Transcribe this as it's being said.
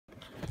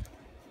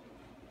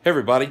Hey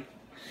everybody.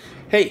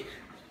 Hey,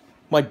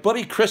 my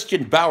buddy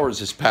Christian Bowers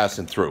is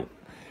passing through.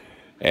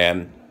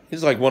 And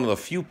he's like one of the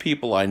few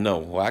people I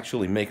know who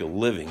actually make a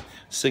living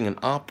singing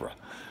opera.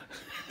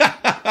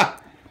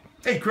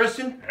 Hey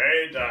Christian.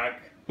 Hey Doc.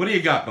 What do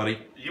you got, buddy?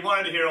 You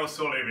wanted to hear O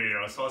Sole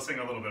Mio, so I'll sing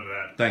a little bit of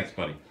that. Thanks,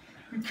 buddy.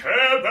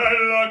 Che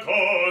bella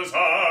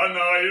cosa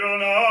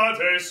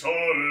un'aeronate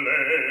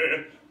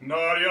sole,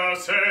 n'aria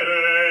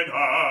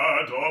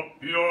serena,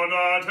 doppio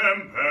una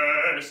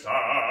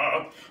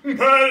tempesta,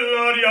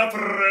 bell'aria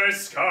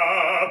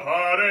fresca,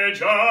 pare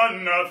già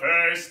una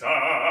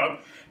festa,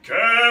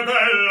 che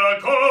bella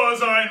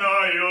cosa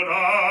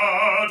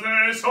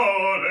un'aeronate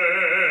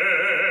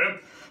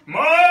sole,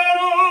 ma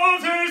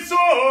notte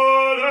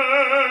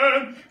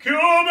sole, più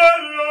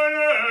bella è,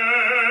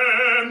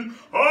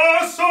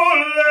 o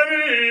sole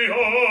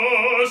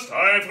mio,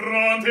 stai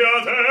fronte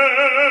a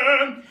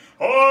te,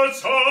 o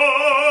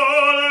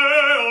sole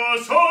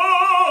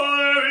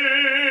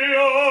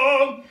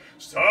mio,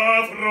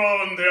 sta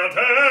fronte a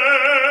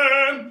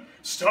te,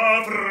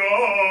 sta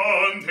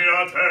fronte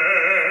a te.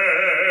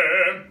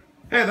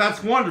 Hey,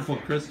 that's wonderful,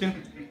 Christian.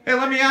 Hey,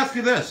 let me ask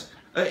you this.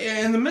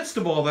 In the midst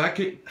of all that,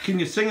 can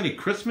you sing any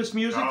Christmas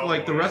music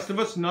like the rest of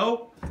us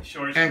know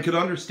and could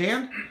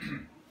understand?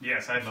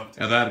 Yes, I'd love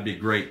to. Yeah, that'd be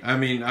great. I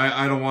mean,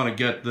 I don't want to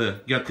get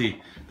the.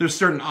 There's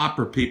certain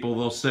opera people.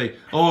 They'll say,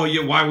 "Oh,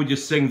 yeah, why would you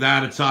sing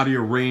that? It's out of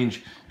your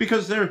range."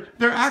 Because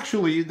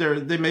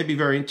they may be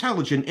very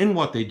intelligent in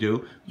what they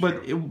do,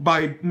 but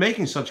by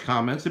making such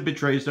comments, it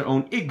betrays their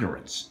own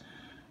ignorance.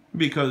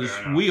 Because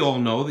we all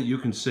know that you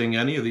can sing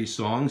any of these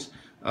songs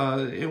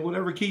in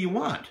whatever key you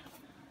want.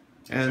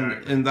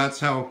 And that's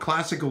how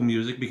classical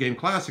music became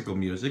classical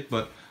music.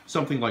 But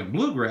something like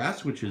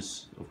bluegrass, which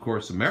is, of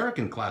course,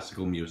 American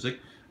classical music,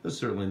 is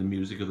certainly the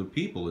music of the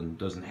people and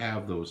doesn't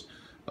have those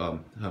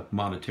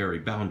monetary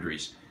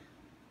boundaries.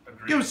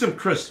 Agreed. Give us some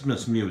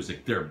Christmas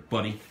music there,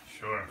 buddy.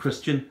 Sure.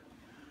 Christian.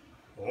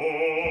 Oh,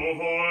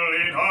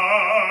 holy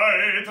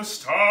night, the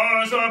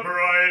stars are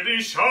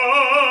brightly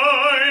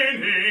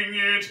shining.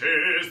 It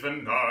is the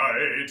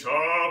night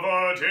of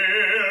our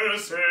dear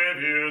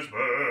Saviour's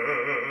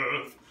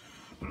birth.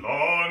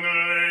 Long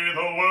lay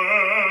the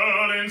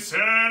world in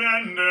sin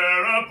and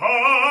error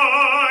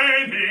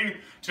pining,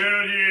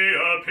 till he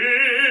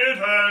appeared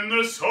and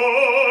the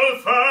soul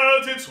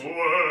felt its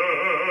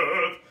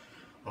worth.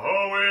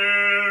 A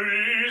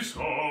weary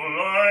soul,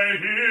 I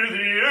hear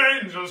the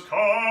angels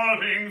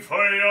calling,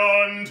 for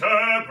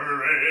yonder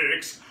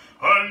breaks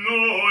a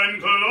new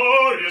and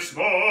glorious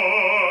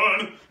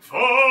morn. Fall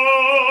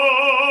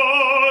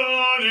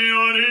on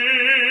your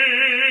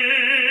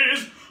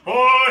knees,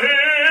 or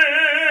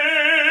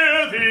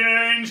hear the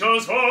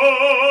angels'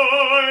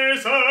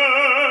 voices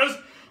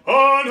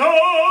on high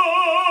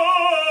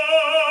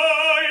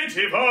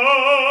divine.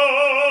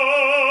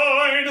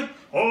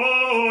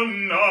 O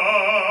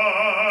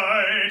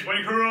night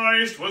when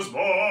Christ was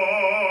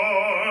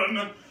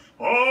born,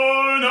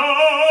 O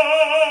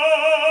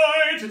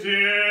night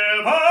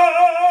divine,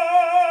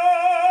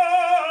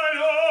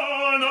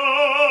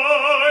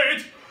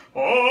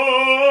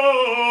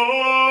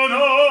 O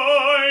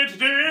night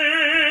divine.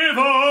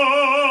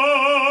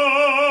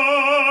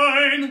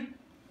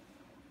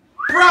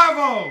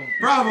 Bravo!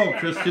 Bravo,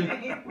 Christian.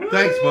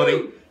 Thanks,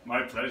 buddy.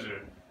 My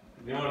pleasure.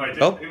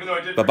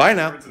 Bye-bye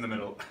now. Words in the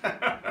middle.